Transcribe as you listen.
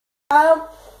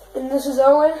And this is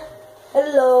Owen.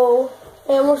 Hello.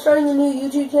 And we're starting a new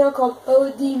YouTube channel called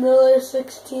OD Miller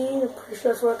 16. I'm pretty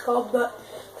sure that's what it's called,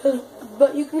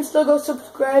 but you can still go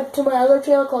subscribe to my other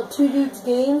channel called Two Dudes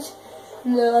Games.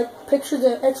 And like picture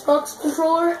the Xbox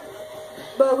controller.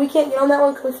 But we can't get on that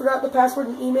one because we forgot the password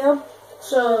and email.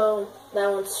 So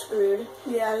that one's screwed.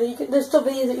 Yeah, there's still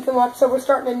videos that you can watch. So we're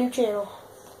starting a new channel.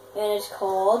 And it's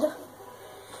called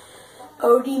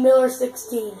OD Miller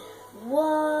 16.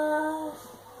 What?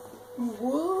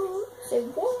 What? Say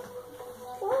what?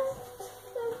 What?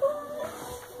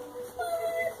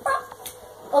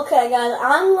 Okay, guys,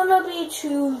 I'm gonna be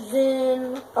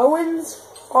choosing. Owen's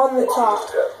on the top.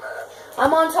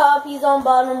 I'm on top, he's on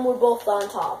bottom, we're both on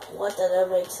top. What does that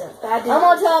make sense? I'm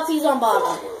on top, he's on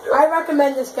bottom. I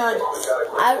recommend this gun.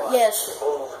 Yes.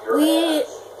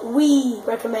 We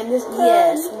recommend this gun.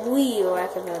 Yes, we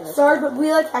recommend this. Sorry, but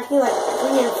we like acting like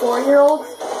 3 and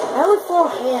 4-year-olds. I only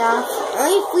 4.5.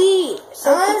 Only we.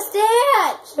 So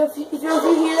understand. So if you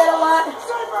hear that a lot,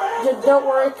 just don't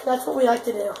worry. That's what we like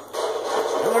to do.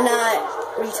 We're not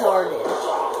retarded.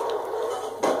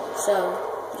 So,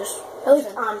 just. At least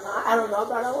I'm not. I don't know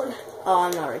about that one. Oh,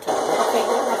 I'm not retarded. Okay,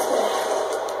 good. That's good.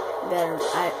 Better.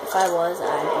 If I was,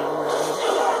 I'd be really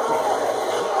bad.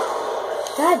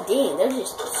 God dang, they're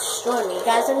just destroying me.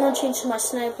 Guys, I'm gonna change to my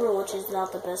sniper, which is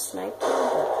not the best sniper,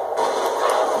 but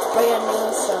it's brand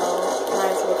new, so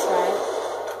might as well try it.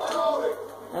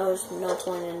 There was no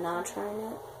point in not trying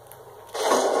it.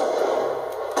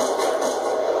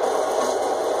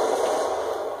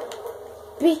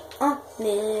 Be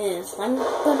honest, I'm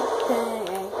gonna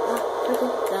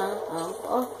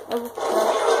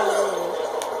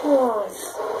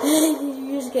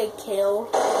you just get killed.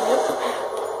 Yep.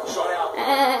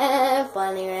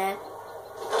 Funny, man.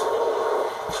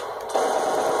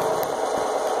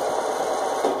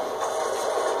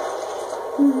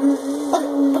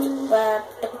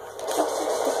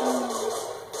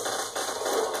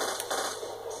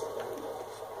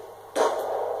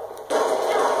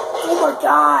 Oh my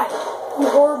god! I'm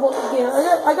horrible again.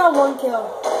 I got 1 kill.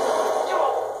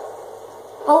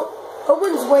 Oh,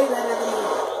 Owen's way better than me.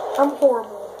 I'm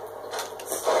horrible.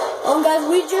 Guys,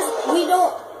 we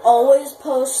don't always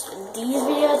post these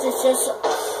videos. It's just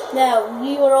that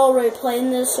we were already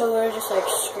playing this, so we're just like,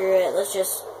 screw it. Let's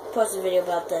just post a video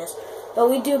about this. But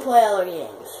we do play other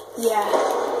games. Yeah,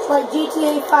 like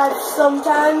GTA 5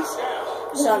 sometimes.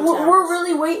 We're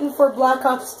really waiting for Black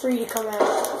Ops 3 to come out.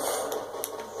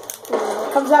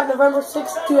 It comes out November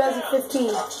 6th,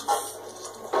 2015. It's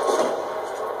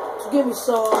gonna be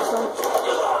so awesome.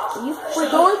 Wait,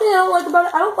 the only thing I don't like about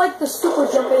it, I don't like the super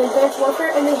jump in Advanced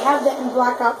Warfare, and they have that in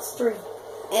Black Ops 3.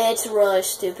 It's really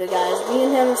stupid, guys. Me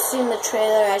and him have seen the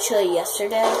trailer actually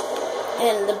yesterday,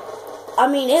 and I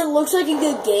mean, it looks like a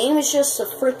good game. It's just a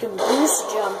freaking boost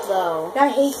jump, though. I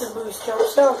hate the boost jump,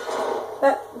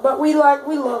 but we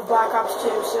love Black Ops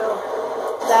 2, so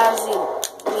that's the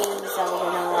means that we're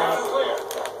gonna like.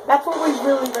 That's what we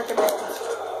really recommend.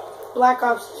 Black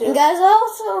Ops 2. And guys, I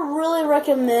also really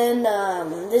recommend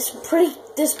this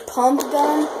pump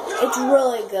gun. It's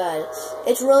really good.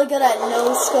 It's really good at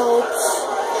no scopes,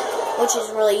 which is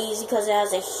really easy because it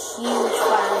has a huge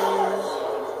firing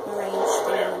range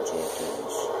damage.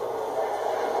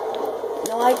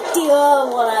 No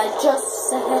idea what I just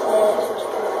said.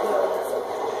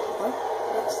 What?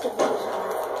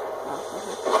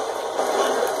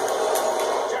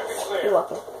 You're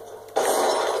welcome.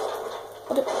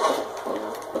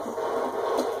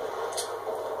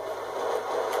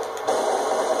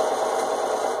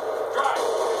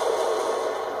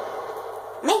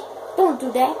 Mate, don't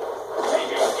do that.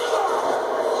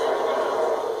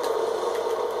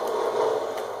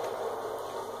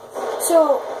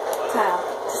 So, Kyle,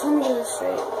 just let me get this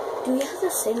straight. Do we have the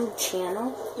same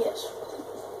channel? Yes.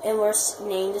 And we're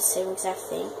named the same exact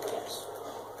thing? Yes.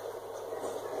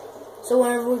 So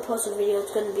whenever we post a video,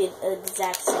 it's going to be the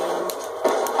exact same.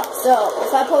 So,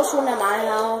 if I post one at my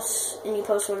house, and you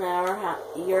post one at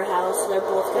your house, they're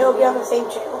both going to It'll be on the same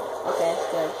channel. Okay,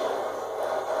 good.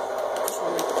 Just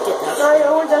want to get that. Sorry,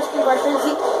 Owen's asking questions.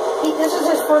 This is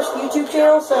his first YouTube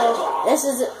channel, so... This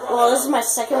is my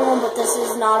second one, but this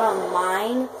is not on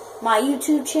mine. My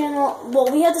YouTube channel, well,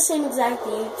 we have the same exact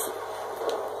YouTube...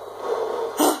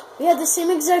 we have the same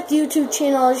exact YouTube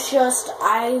channel, it's just,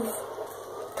 I've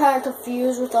kind of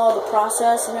confused with all the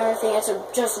process and everything. It's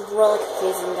just really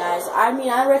confusing, guys. I mean,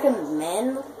 I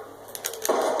recommend...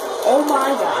 Oh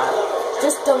my god.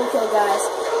 Just double kill, guys.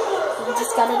 You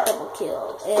just got a double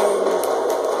kill. And...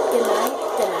 Good night.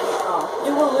 Good night. Oh.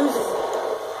 Dude, we're losing.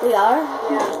 We are?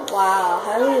 Yeah. Wow,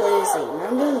 how are we losing?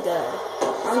 I'm doing good.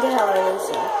 I'm good how we're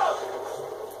losing.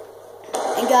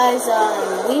 guys,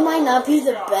 we might not be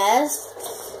the best.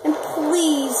 And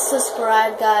please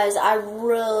subscribe, guys. I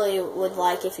really would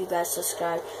like if you guys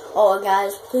subscribe. Oh,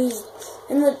 guys, please,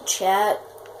 in the chat,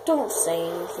 don't say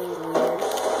anything weird.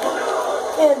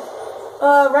 And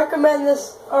recommend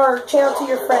this our channel to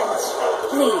your friends.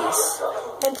 Please.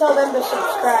 And tell them to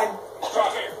subscribe.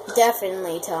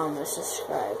 Definitely tell them to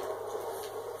subscribe.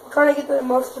 We're trying to get the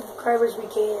most subscribers we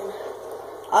can.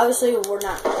 Obviously, we're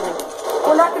not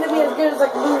going to be as good as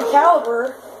like Louis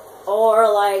Caliber.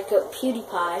 Or like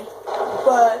PewDiePie.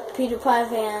 But PewDiePie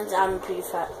fans, I'm a PewDiePie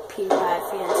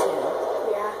fan too.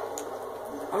 yeah.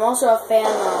 I'm also a fan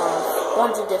of a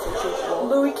bunch of different people.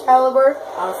 Louis Caliber.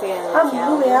 I'm a fan of I'm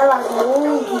Caliber. Louis, I like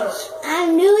monkeys.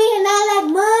 I'm Louis and I like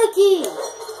monkeys.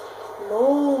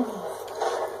 Monkeys.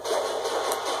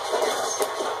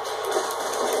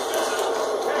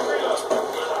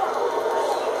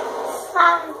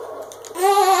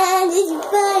 This is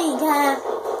funny, Kyle.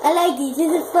 I like these.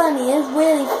 This is funny. It's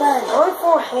really fun. Only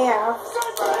for half.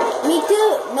 Me too.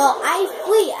 No, I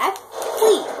flee.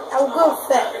 I'll go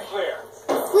fetch.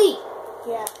 Flee.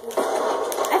 Yeah.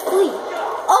 I flee.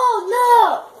 Oh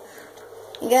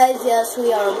no! Guys, yes,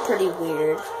 we are pretty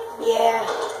weird. Yeah.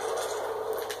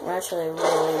 We're actually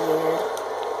really weird.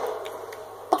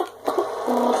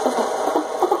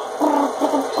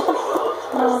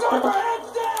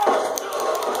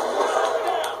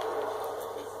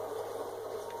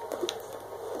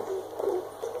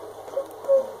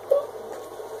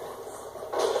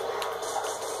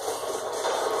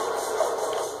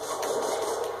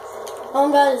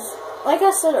 Guys, like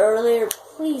I said earlier,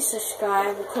 please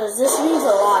subscribe because this means a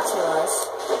lot to us.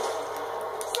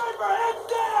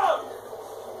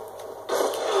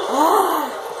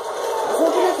 I was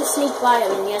hoping I could sneak by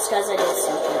him, and yes, guys, I did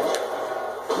sneak him.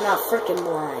 I'm not freaking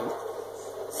blind.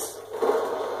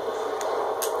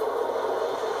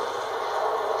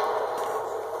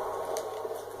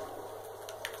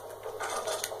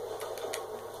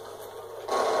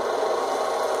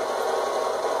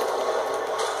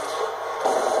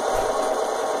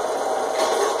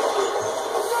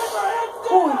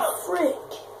 Holy frick.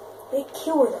 They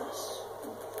killed us.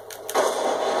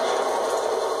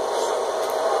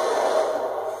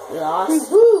 We lost. We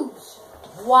lose.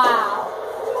 Wow.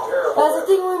 I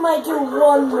think we might do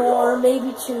one more,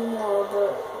 maybe two more,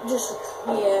 but just,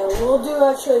 yeah, we'll do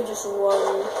actually just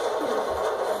one.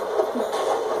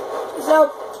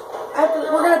 So,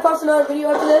 we're going to post another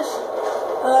video after this.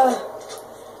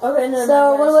 Okay, no,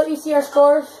 so, we'll let you see our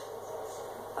scores.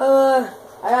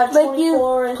 I got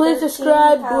 24 and please 13,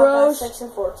 subscribe, Kyle got bros. 6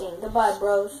 and 14. Goodbye,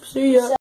 bros. See ya.